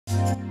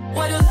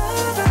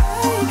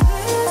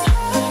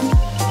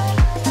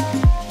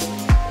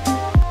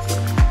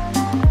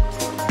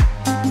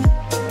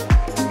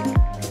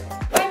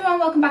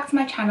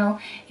Channel.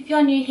 If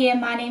you're new here,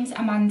 my name's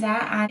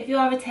Amanda, and if you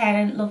are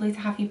returning, lovely to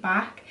have you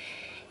back.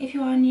 If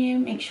you are new,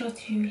 make sure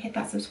to hit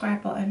that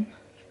subscribe button.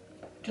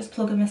 Just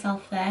plugging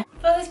myself there.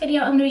 For this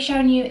video, I'm going to be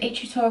showing you a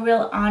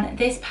tutorial on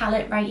this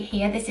palette right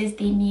here. This is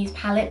the Muse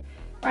Palette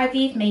by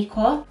Vieve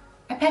makeup.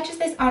 I purchased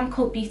this on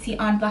Cult Beauty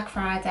on Black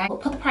Friday. I'll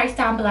put the price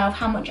down below of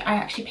how much I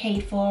actually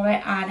paid for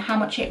it and how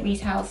much it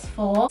retails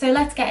for. So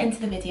let's get into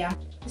the video.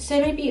 There's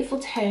so many beautiful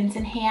tones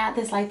in here.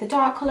 There's like the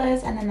dark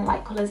colours and then the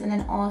light colours and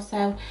then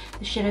also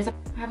the shimmers. I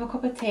have a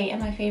cup of tea in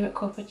my favourite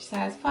cup which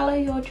says follow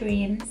your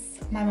dreams.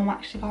 My mum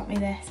actually got me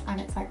this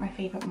and it's like my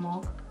favourite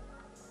mug.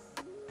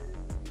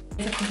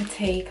 It's a cup of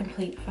tea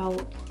complete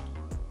with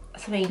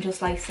some angel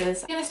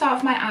slices. I'm going to start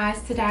with my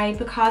eyes today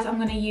because I'm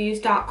going to use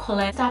dark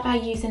colours. Start by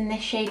using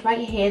this shade right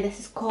here. This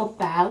is called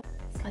Belle.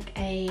 It's like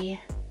a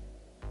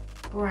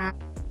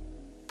brown.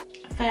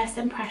 First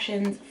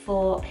impressions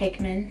for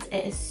pigment.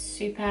 It is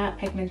super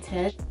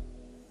pigmented.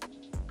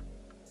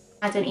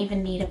 I don't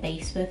even need a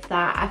base with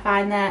that. I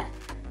find that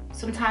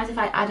sometimes if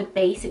I add a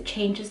base it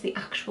changes the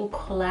actual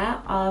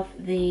colour of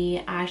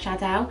the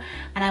eyeshadow,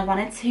 and I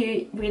wanted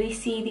to really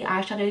see the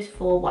eyeshadows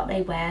for what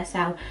they were.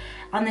 So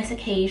on this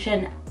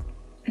occasion,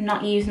 I'm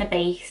not using a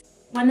base.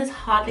 When there's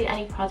hardly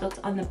any product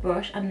on the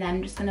brush, I'm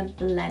then just going to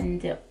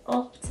blend it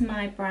up to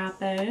my brow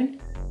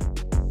bone.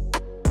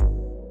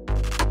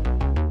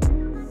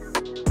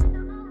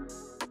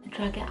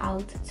 Drag it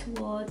out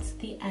towards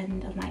the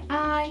end of my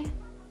eye.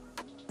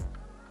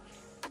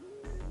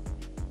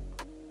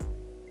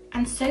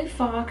 And so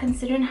far,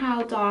 considering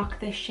how dark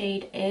this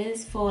shade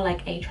is for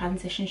like a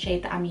transition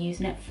shade that I'm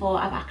using it for,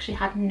 I've actually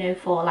had no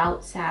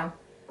fallout. So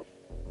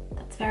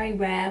that's very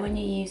rare when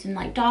you're using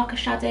like darker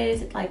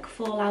shadows. It's like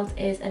fallout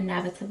is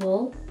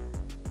inevitable,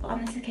 but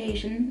on this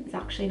occasion it's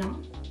actually not.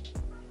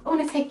 I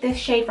want to take this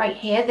shade right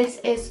here. This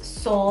is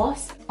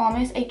Sauce,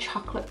 almost a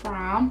chocolate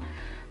brown.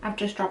 I've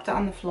just dropped it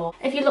on the floor.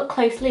 If you look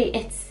closely,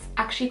 it's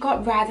actually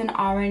got red and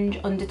orange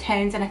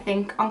undertones, and I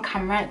think on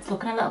camera it's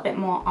looking a little bit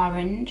more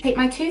orange. Take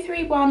my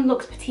 231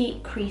 Luxe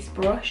Petite crease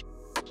brush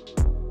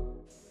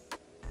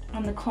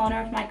on the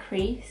corner of my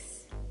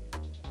crease.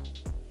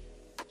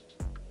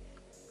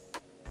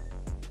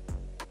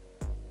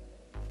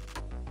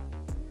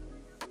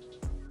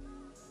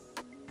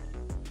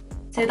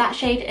 So that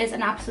shade is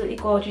an absolutely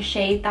gorgeous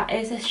shade. That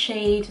is a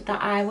shade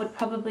that I would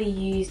probably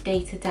use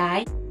day to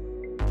day.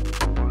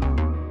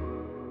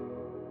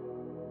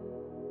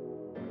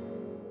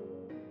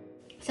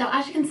 So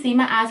as you can see,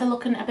 my eyes are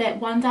looking a bit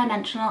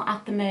one-dimensional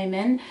at the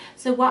moment.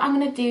 So what I'm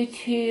going to do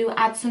to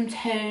add some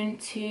tone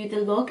to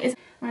the look is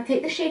I'm going to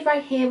take the shade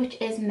right here,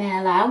 which is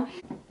Merlot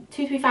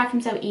 235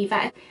 from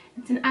Vieve.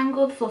 It's an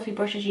angled fluffy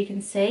brush, as you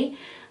can see.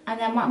 And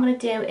then what I'm going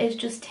to do is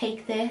just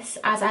take this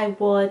as I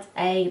would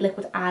a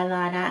liquid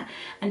eyeliner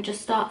and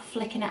just start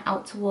flicking it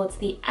out towards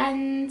the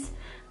end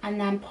and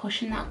then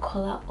pushing that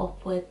colour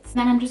upwards.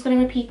 Then I'm just going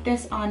to repeat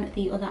this on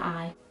the other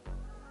eye.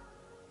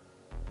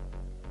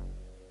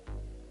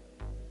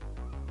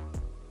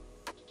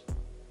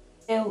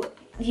 So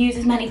use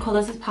as many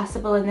colours as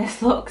possible in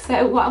this look.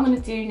 So what I'm going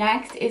to do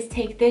next is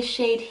take this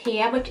shade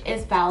here, which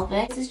is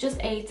Velvet. This is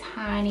just a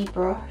tiny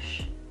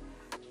brush.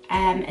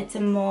 It's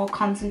a more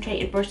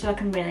concentrated brush, so I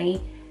can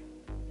really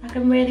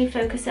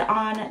focus it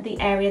on the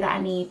area that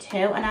I need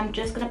to. And I'm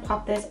just going to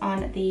pop this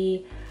on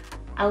the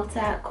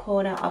outer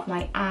corner of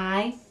my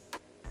eye.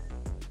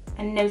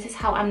 And notice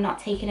how I'm not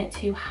taking it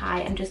too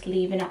high. I'm just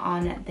leaving it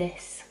on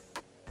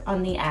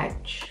the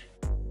edge.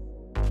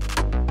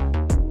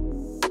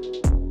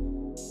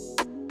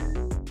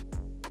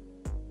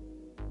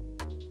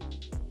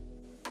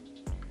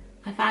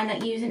 I find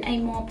that using a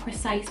more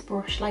precise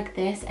brush like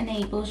this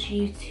enables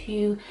you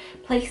to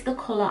place the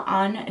colour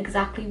on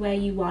exactly where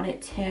you want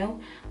it to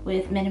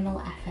with minimal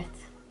effort.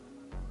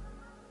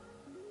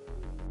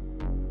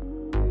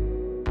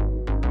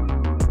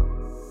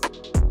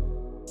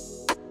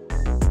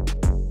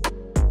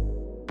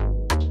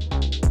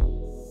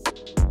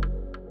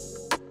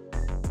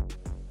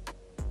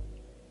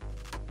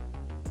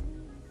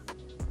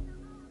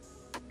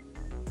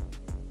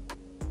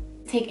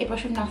 Take a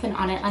brush with nothing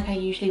on it like I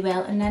usually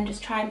will, and then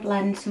just try and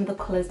blend some of the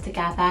colours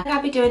together.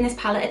 I'd be doing this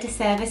palette a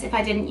disservice if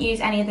I didn't use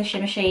any of the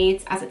shimmer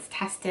shades as it's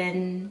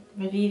testing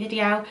review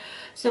video.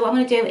 So what I'm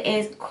going to do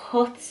is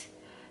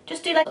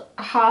just do like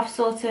a half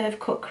sort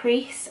of cut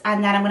crease,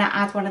 and then I'm going to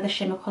add one of the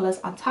shimmer colours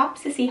on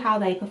top to see how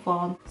they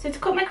perform. So to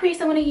cut my crease,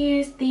 I'm going to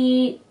use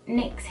the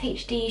NYX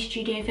HD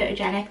Studio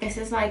Photogenic. This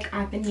is like,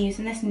 I've been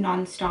using this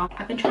non-stop.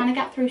 I've been trying to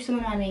get through some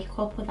of my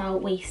makeup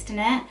without wasting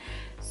it.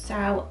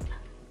 So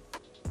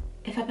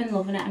if I've been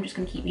loving it, I'm just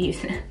going to keep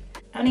using it.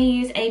 I'm going to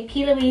use a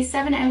P. Louise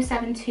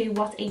 7072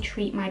 What a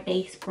Treat, my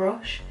base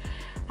brush.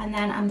 And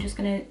then I'm just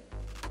going to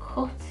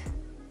cut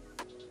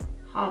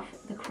half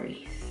the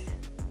crease.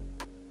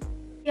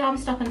 Yeah, I'm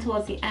stopping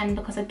towards the end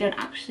because I don't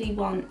actually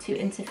want to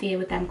interfere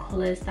with them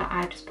colours that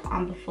I just put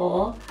on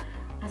before.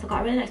 As I've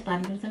got a really nice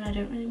blend with them, I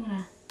don't really want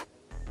to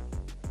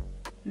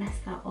mess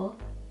that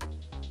up.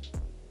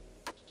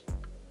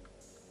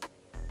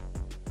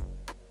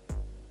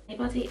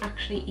 Anybody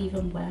actually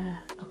even wear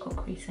a cut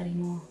crease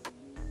anymore?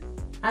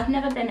 I've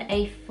never been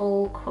a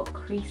full cut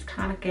crease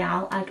kind of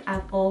gal. Like,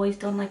 I've always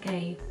done like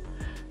a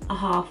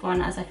half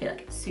one, as I feel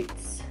like it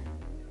suits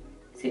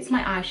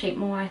my eye shape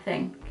more, I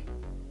think.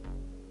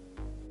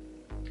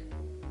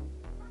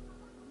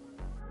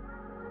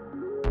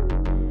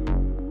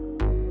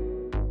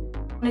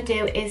 What I'm gonna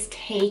do is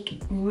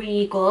take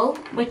Regal,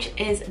 which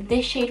is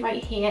this shade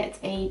right here. It's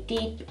a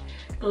deep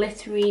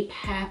glittery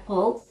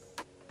purple,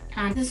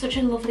 and this is such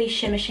a lovely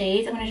shimmer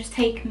shade. I'm gonna just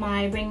take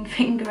my ring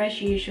finger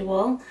as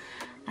usual,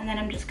 and then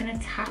I'm just gonna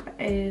tap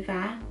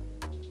over.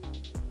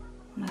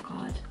 Oh my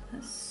god,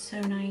 that's so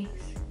nice.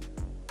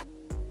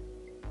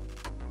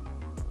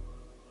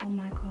 Oh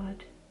my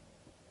god.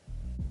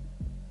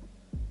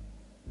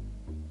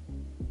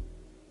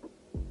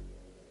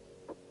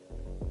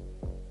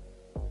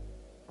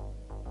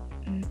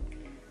 I'm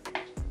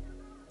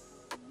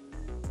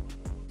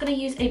gonna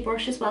use a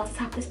brush as well to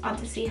tap this on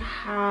to see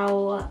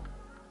how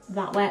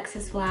that works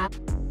as well.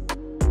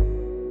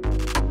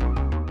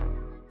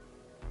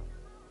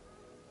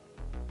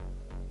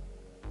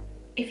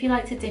 If you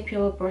like to dip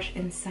your brush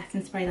in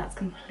setting spray, that's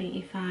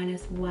completely fine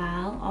as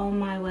well. Oh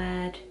my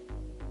word,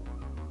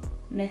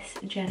 Miss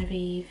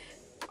Genevieve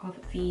of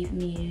Vieve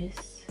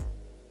Muse,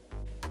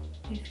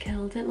 you've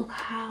killed it. Look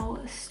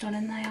how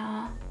stunning they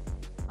are.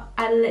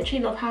 I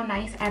literally love how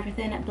nice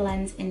everything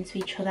blends into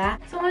each other.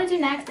 So what I'm going to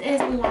do next is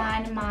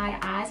line my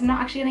eyes. I'm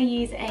not actually going to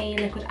use a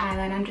liquid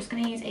eyeliner, I'm just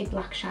going to use a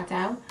black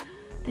shadow.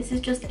 This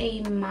is just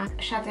a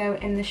matte shadow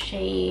in the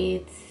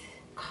shade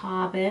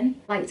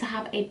Carbon. I like to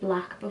have a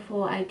black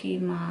before I do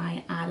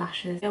my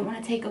eyelashes. I don't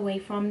want to take away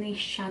from the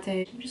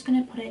shadow. I'm just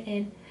going to put it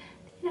in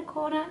a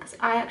corner, because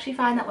I actually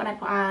find that when I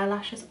put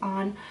eyelashes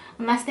on,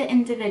 unless they're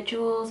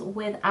individuals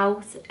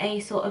without a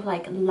sort of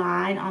like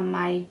line on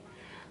my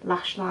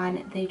lash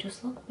line, they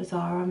just look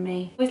bizarre on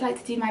me. I always like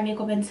to do my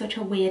makeup in such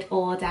a weird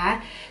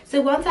order.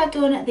 So once I've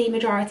done the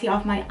majority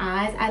of my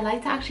eyes, I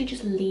like to actually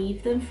just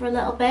leave them for a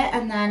little bit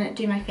and then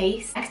do my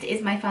face. Next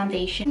is my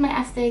foundation. My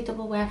Estée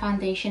Double Wear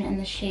foundation in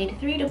the shade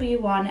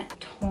 3W1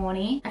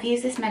 Tawny. I've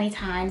used this many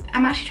times.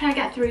 I'm actually trying to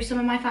get through some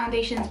of my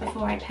foundations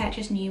before I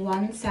purchase new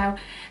ones, so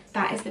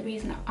that is the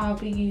reason I'll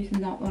be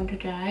using that one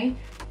today.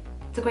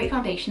 It's a great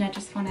foundation. I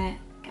just want to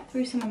get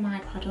through some of my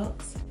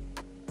products.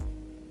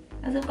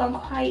 As I've gone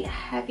quite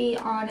heavy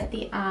on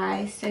the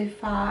eyes so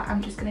far,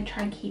 I'm just going to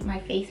try and keep my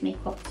face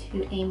makeup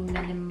to a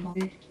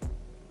minimum.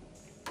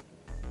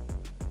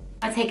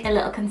 I take a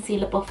little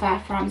concealer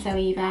buffer from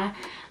Vieve,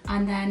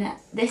 and then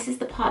this is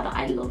the part that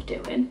I love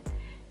doing,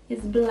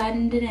 is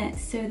blending it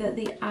so that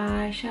the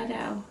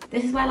eyeshadow,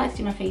 this is where I like to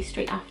do my face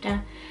straight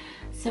after,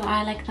 so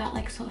I like that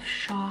like sort of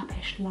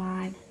sharpish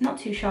line. Not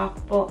too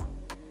sharp, but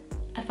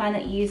I find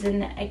that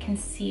using a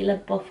concealer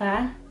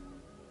buffer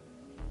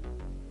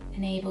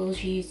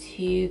enables you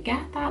to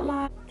get that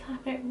line.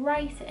 Tap it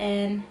right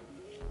in.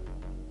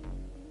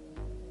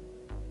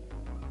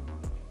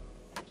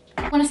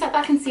 I'm going to set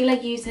that concealer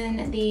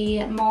using the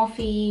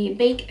Morphe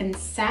Bake and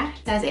Set.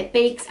 It says it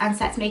bakes and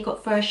sets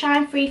makeup for a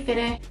shine-free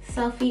finish.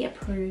 Selfie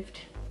approved.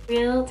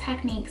 Real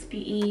Techniques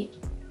Beauty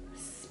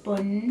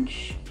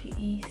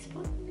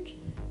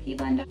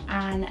blender,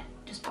 and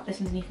just pop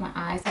this underneath my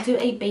eyes. I'll do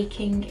a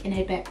baking in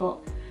a bit, but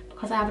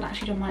because I haven't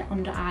actually done my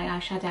under eye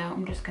eyeshadow,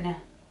 I'm just gonna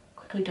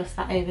quickly dust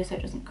that over so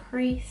it doesn't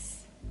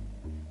crease.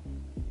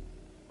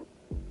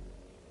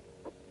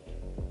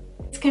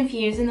 It's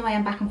confusing the way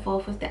I'm back and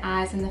forth with the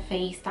eyes and the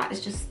face. That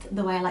is just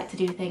the way I like to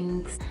do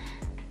things.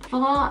 For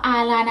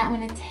eyeliner, I'm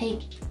going to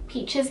take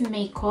Peaches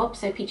makeup,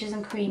 so Peaches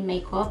and Cream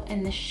makeup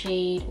in the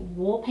shade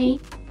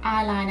Warpaint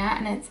eyeliner,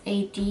 and it's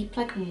a deep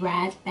like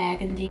red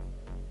burgundy.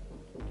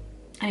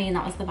 I mean,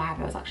 that was the vibe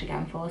I was actually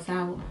going for,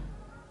 so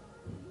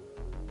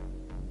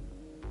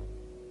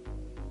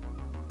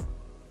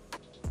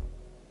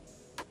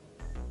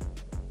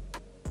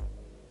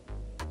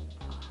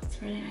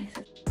really nice.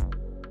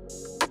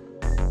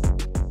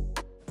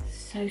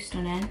 So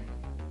stunning.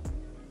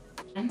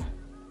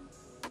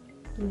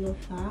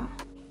 Love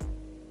that.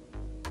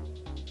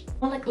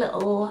 More like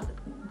little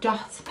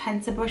dot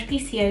pencil brush,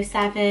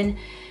 PC07,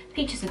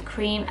 Peaches and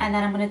Cream, and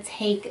then I'm going to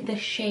take the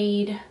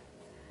shade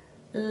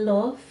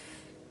Love.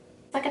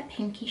 It's like a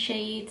pinky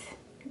shade,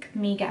 like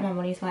me getting my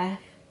money's worth.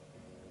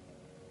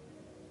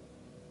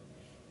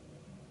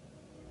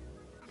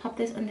 Pop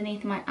this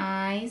underneath my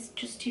eyes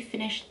just to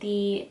finish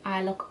the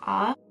eye look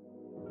off.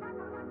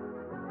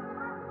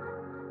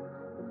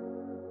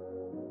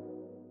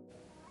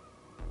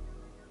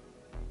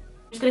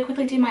 I'm just going to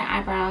quickly do my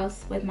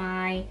eyebrows with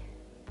my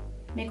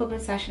Makeup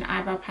Obsession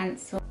eyebrow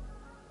pencil.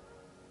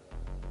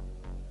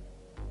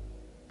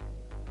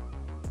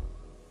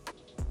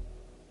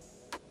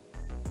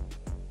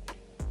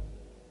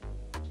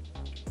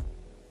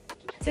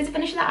 So to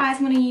finish the eyes,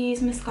 I'm going to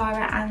use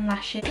mascara and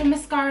lashes. For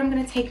mascara, I'm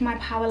going to take my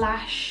Power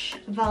Lash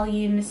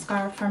Volume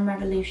Mascara from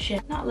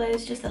Revolution. Not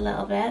loads, just a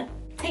little bit.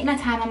 Take my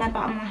time on my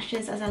bottom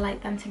lashes as I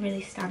like them to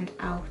really stand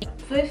out.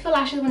 For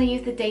lashes, I'm going to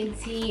use the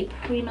Dainty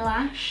Prima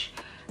Lash.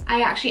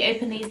 I actually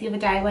opened these the other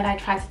day when I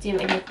tried to do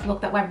a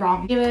look that went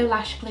wrong. Duo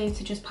lash glue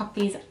to just pop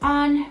these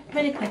on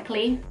really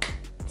quickly.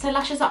 So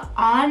lashes are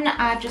on.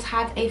 I've just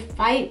had a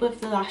fight with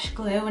the lash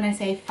glue. When I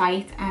say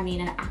fight, I mean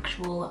an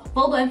actual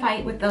full-blown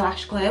fight with the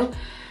lash glue.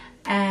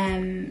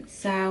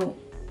 So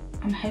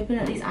I'm hoping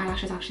that these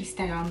eyelashes actually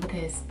stay on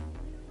because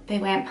they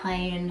weren't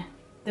playing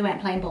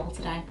ball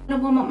today. I'm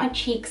gonna warm up my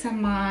cheeks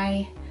and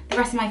the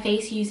rest of my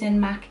face using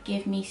MAC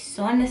Give Me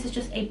Sun. This is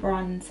just a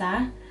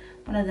bronzer,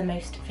 one of the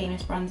most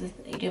famous bronzers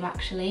that they do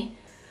actually.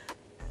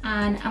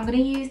 And I'm gonna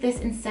use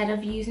this instead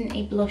of using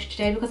a blush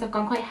today because I've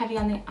gone quite heavy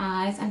on the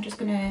eyes. I'm just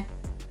going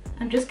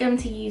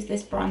to use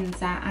this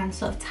bronzer and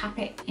sort of tap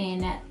it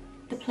in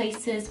the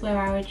places where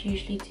I would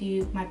usually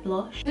do my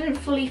blush. I didn't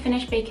fully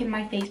finish baking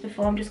my face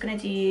before. I'm just gonna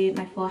do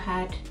my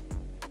forehead,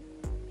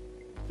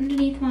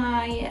 underneath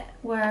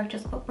where I've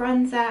just put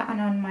bronzer,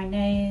 and on my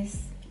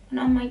nose and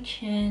on my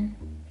chin.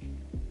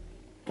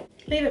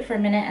 Leave it for a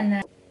minute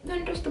and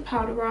then dust the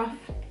powder off.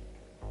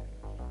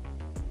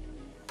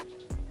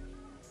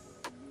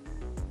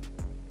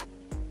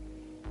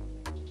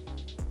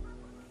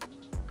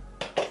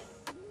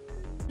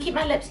 Keep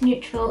my lips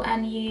neutral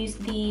and use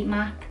the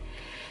MAC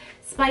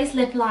Spice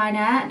lip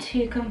liner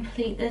to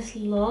complete this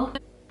look.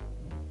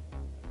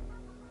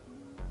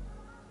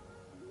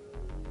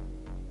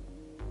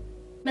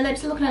 My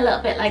lips are looking a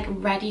little bit like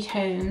reddy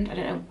toned, I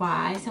don't know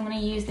why, so I'm going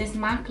to use this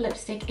MAC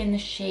lipstick in the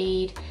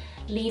shade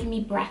Leave Me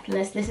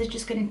Breathless. This is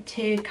just going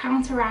to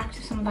counteract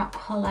some of that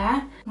colour.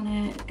 I'm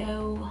going to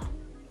go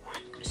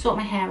sort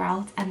my hair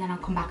out and then I'll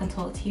come back and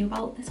talk to you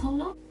about this whole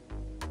look.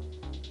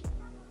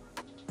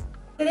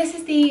 So this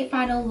is the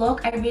final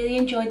look. I really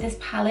enjoyed this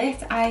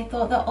palette. I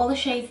thought that all the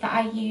shades that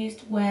I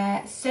used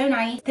were so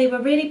nice. They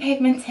were really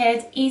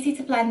pigmented, easy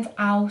to blend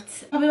out.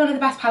 Probably one of the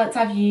best palettes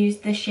I've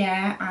used this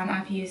year, and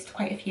I've used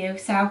quite a few.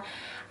 So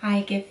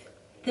I give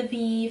the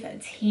Vieve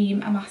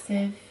team a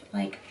massive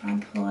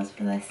round of applause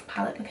for this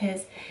palette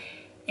because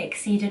it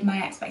exceeded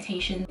my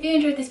expectations. If you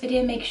enjoyed this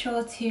video, make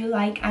sure to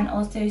like and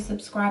also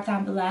subscribe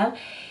down below.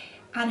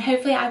 And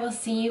hopefully I will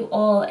see you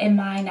all in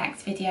my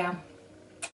next video.